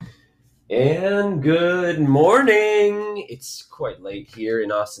And good morning. It's quite late here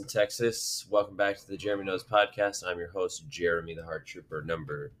in Austin, Texas. Welcome back to the Jeremy Knows Podcast. I'm your host, Jeremy the Heart Trooper,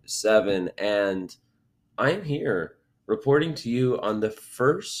 number 7. And I'm here reporting to you on the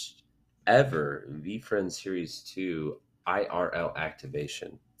first ever VFriend Series 2 IRL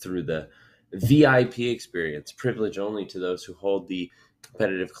activation through the VIP experience, privilege only to those who hold the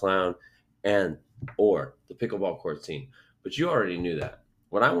competitive clown and or the pickleball court team. But you already knew that.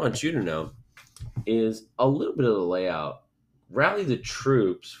 What I want you to know is a little bit of the layout. Rally the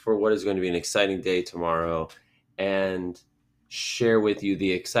troops for what is going to be an exciting day tomorrow and share with you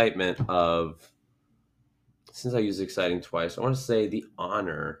the excitement of, since I use exciting twice, I want to say the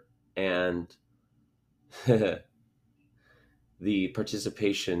honor and the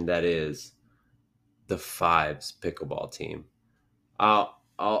participation that is the Fives pickleball team.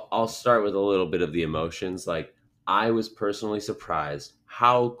 I'll start with a little bit of the emotions. Like, I was personally surprised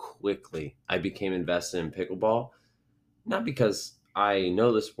how quickly I became invested in pickleball. Not because I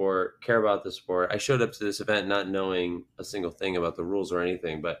know the sport, care about the sport. I showed up to this event not knowing a single thing about the rules or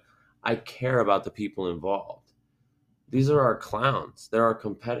anything, but I care about the people involved. These are our clowns. They're our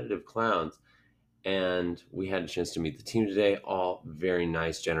competitive clowns. And we had a chance to meet the team today. All very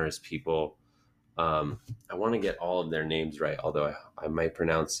nice, generous people. I want to get all of their names right, although I might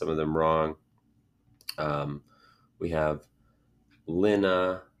pronounce some of them wrong. We have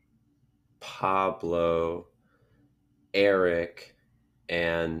Lina, Pablo, Eric,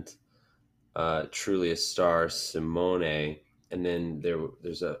 and truly a star, Simone. And then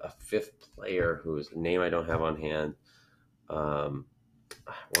there's a fifth player whose name I don't have on hand. I want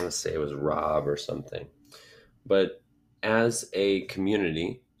to say it was Rob or something. But as a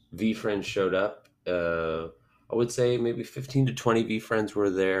community, VFriends showed up. I would say maybe 15 to 20 VFriends were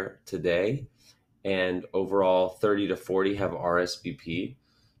there today. And overall, 30 to 40 have RSVP.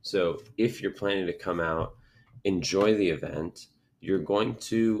 So if you're planning to come out, enjoy the event, you're going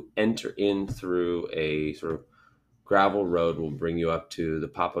to enter in through a sort of gravel road will bring you up to the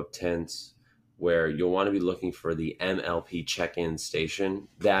pop-up tents, where you'll want to be looking for the MLP check-in station.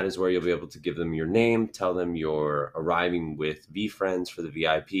 That is where you'll be able to give them your name, tell them you're arriving with VFriends for the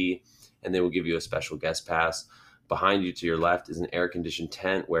VIP, and they will give you a special guest pass. Behind you to your left is an air-conditioned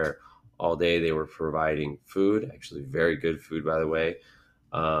tent where all day they were providing food, actually very good food, by the way,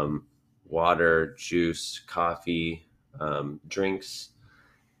 water, juice, coffee, drinks.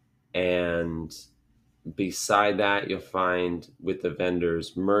 And beside that, you'll find with the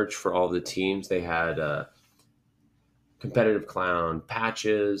vendors merch for all the teams. They had competitive clown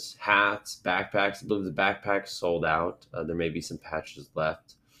patches, hats, backpacks. I believe the backpacks sold out. There may be some patches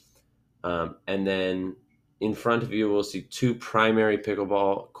left. And then in front of you, we'll see two primary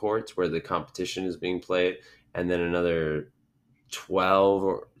pickleball courts where the competition is being played, and then another 12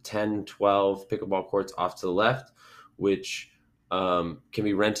 or 10, 12 pickleball courts off to the left, which can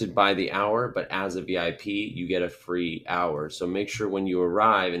be rented by the hour, but as a VIP, you get a free hour. So make sure when you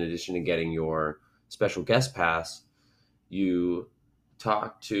arrive, in addition to getting your special guest pass, you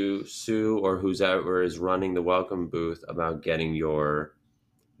talk to Sue or whoever is running the welcome booth about getting your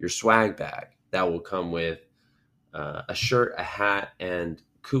swag bag. That will come with a shirt, a hat, and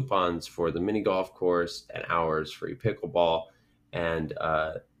coupons for the mini golf course, and hours free pickleball, and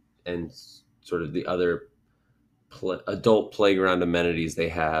sort of the other adult playground amenities they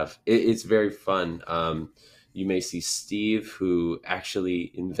have. It's very fun. You may see Steve, who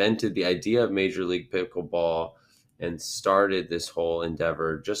actually invented the idea of Major League Pickleball and started this whole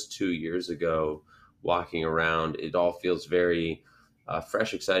endeavor just 2 years ago, walking around. It all feels very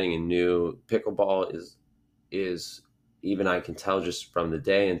fresh, exciting, and new. Pickleball is even I can tell just from the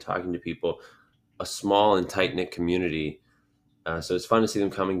day and talking to people, a small and tight-knit community. So it's fun to see them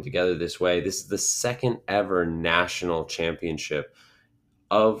coming together this way. This is the second ever national championship,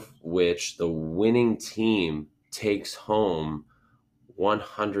 of which the winning team takes home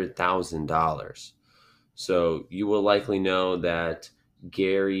 $100,000. So you will likely know that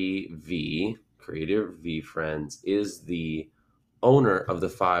Gary V, Creative VFriends, is the owner of the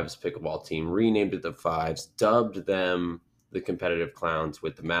Fives pickleball team, renamed it the Fives, dubbed them the competitive clowns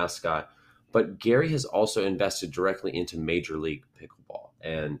with the mascot. But Gary has also invested directly into Major League Pickleball,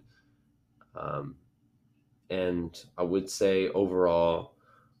 and I would say overall,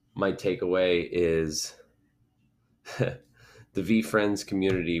 my takeaway is the VFriends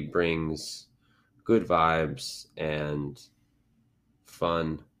community brings good vibes and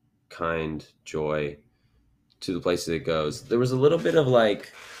fun, kind joy to the places it goes. There was a little bit of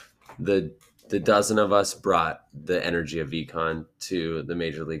like the dozen of us brought the energy of VCon to the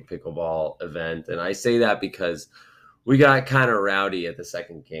Major League Pickleball event, and I say that because we got kind of rowdy at the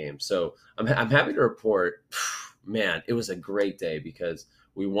second game. So I'm happy to report, man, it was a great day because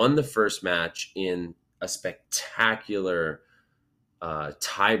we won the first match in a spectacular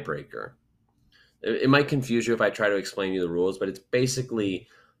tiebreaker. It might confuse you if I try to explain you the rules, but it's basically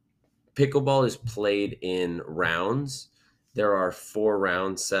pickleball is played in rounds. There are 4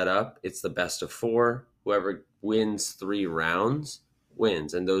 rounds set up. It's the best of 4. Whoever wins 3 rounds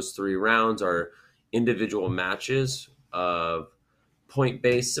wins, and those 3 rounds are individual matches of point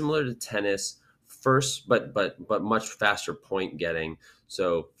based, similar to tennis. First, but much faster point getting.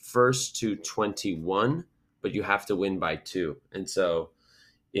 So first to 21, but you have to win by 2. And so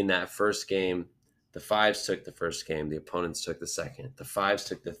in that first game, the fives took the first game, the opponents took the second. The fives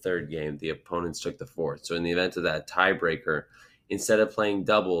took the third game, the opponents took the fourth. So in the event of that tiebreaker, instead of playing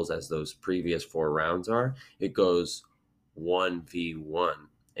doubles as those previous 4 rounds are, it goes 1v1.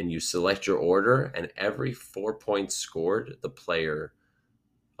 And you select your order, and every 4 points scored, the player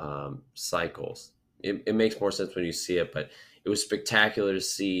cycles. It makes more sense when you see it, but it was spectacular to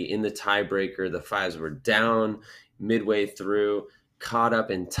see. In the tiebreaker, the fives were down midway through, caught up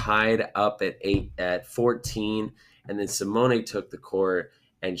and tied up at 14, and then Simone took the court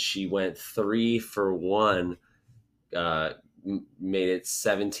and she went 3 for 1, made it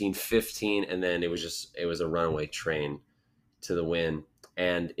 17-15, and then it was a runaway train to the win.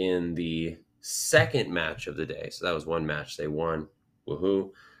 And in the second match of the day, so that was one match, they won, woohoo.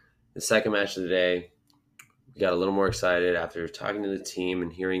 The second match of the day, we got a little more excited after talking to the team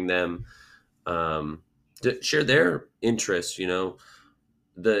and hearing them share their interests.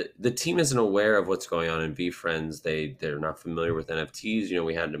 The team isn't aware of what's going on in VeeFriends. They're not familiar with NFTs.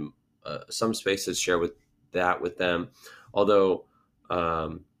 We had some space to share with them. Although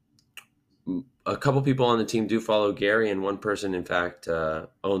a couple people on the team do follow Gary, and one person, in fact,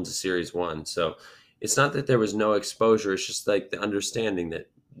 owns a Series 1. So it's not that there was no exposure. It's just like the understanding that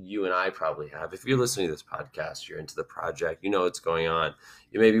you and I probably have. If you're listening to this podcast, you're into the project, you know what's going on.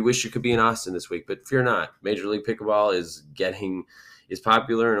 You maybe wish you could be in Austin this week, but fear not. Major League Pickleball is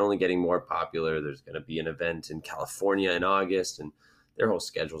popular and only getting more popular. There's going to be an event in California in August, and their whole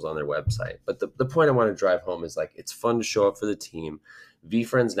schedule's on their website. But the point I want to drive home is, like, it's fun to show up for the team.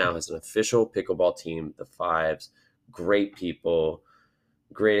 VeeFriends now has an official pickleball team, the Fives, great people,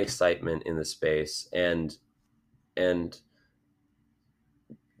 great excitement in the space, and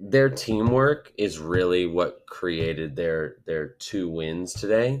their teamwork is really what created their 2 wins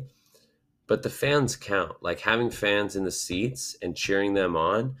today. But the fans count. Like, having fans in the seats and cheering them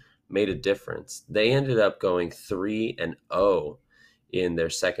on made a difference. They ended up going 3-0 in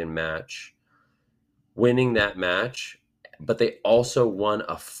their second match, winning that match. But they also won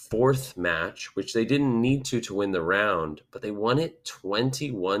a 4th match, which they didn't need to win the round, but they won it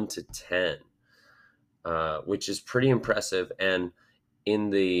 21-10, which is pretty impressive. And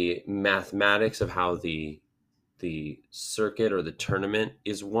in the mathematics of how the circuit or the tournament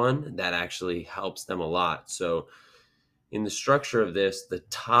is won, that actually helps them a lot. So in the structure of this, the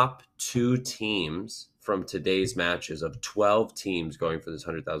top 2 teams from today's matches of 12 teams going for this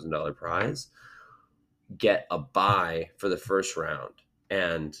 $100,000 prize get a bye for the first round.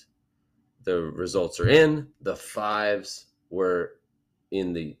 And the results are in. The Fives were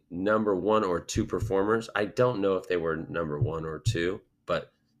in the number 1 or 2 performers. I don't know if they were number 1 or 2,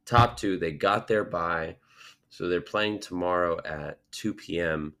 but top 2, they got their bye. So they're playing tomorrow at 2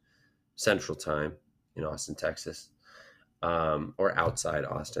 p.m. Central Time in Austin, Texas, or outside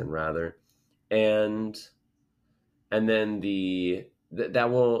Austin, rather. And then that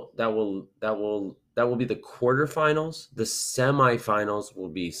will be the quarterfinals. The semifinals will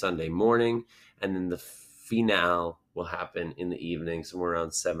be Sunday morning, and then the finale will happen in the evening, somewhere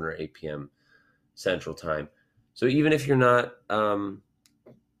around 7 or 8 p.m. Central Time. So even if you're not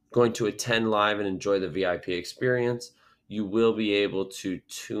going to attend live and enjoy the VIP experience, you will be able to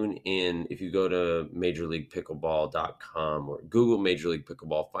tune in if you go to MajorLeaguePickleball.com or Google Major League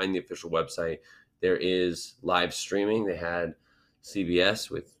Pickleball, find the official website. There is live streaming. They had CBS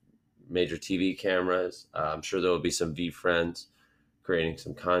with major TV cameras. I'm sure there will be some VeeFriends creating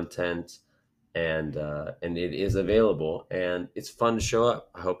some content, and it is available, and it's fun to show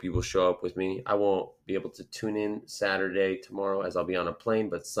up. I hope you will show up with me. I won't be able to tune in Saturday tomorrow as I'll be on a plane,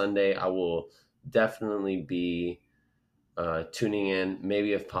 but Sunday I will definitely be tuning in.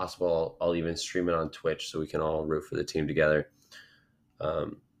 Maybe if possible, I'll even stream it on Twitch so we can all root for the team together.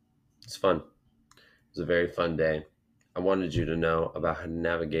 It's fun. It was a very fun day. I wanted you to know about how to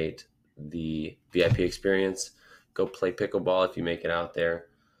navigate the VIP experience. Go play pickleball if you make it out there.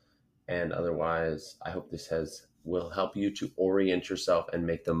 And otherwise, I hope this will help you to orient yourself and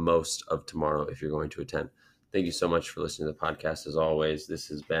make the most of tomorrow if you're going to attend. Thank you so much for listening to the podcast. As always, this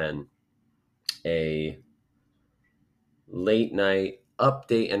has been a late night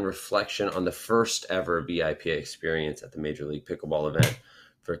update and reflection on the first ever BIPA experience at the Major League Pickleball event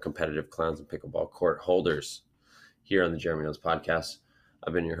for competitive clowns and pickleball court holders here on the Jeremy Knows podcast.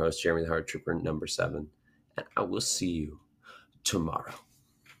 I've been your host, Jeremy the Heart Trooper, number 7, and I will see you tomorrow.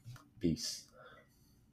 Peace.